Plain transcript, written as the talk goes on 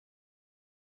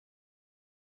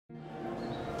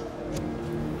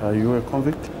Are you a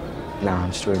convict? No,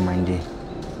 I'm still a remandee.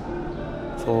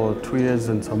 For 2 years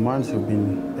and some months, you've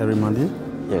been a remandee?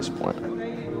 Yes, boy.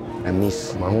 I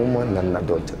miss my woman and my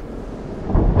daughter.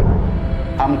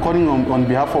 I'm calling on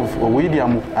behalf of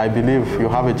William. I believe you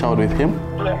have a child with him?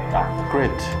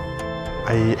 Great.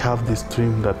 I have this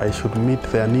dream that I should meet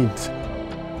their needs.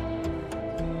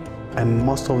 And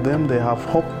most of them, they have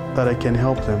hope that I can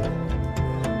help them.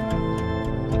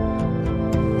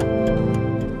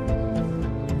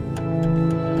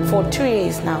 For 2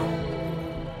 years now,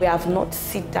 we have not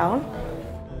sit down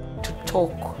to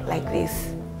talk like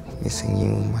this. Missing you,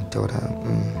 my daughter.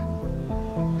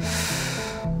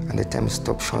 And the time it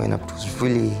stopped showing up, it was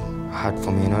really hard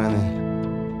for me, you know what I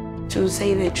mean? To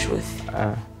say the truth,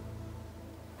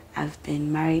 I've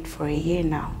been married for a year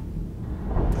now.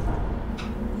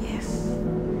 Yes.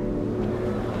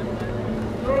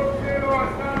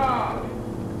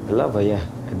 I love her, yeah,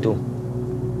 I do.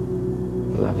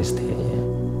 Love is there, yeah.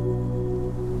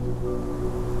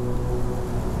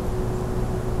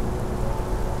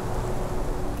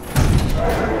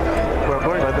 We're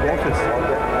going by the office.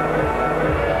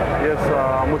 Yes,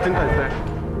 Mutinta is there.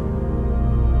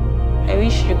 I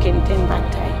wish you can turn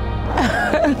back time.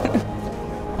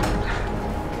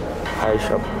 Hi,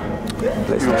 shop.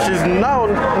 She's now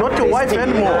not your wife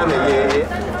anymore.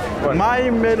 My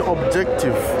main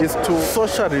objective is to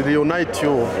socially reunite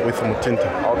you with Mutinta.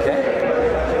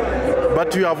 Okay.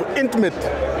 But you have intimately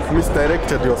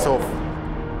misdirected yourself.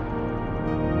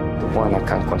 One, I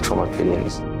can't control my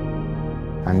feelings.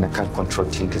 And I can't control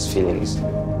Tinta's feelings.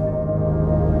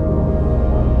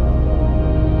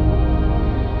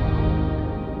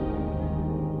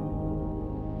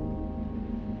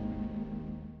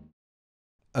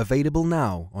 Available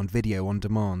now on video on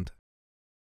demand.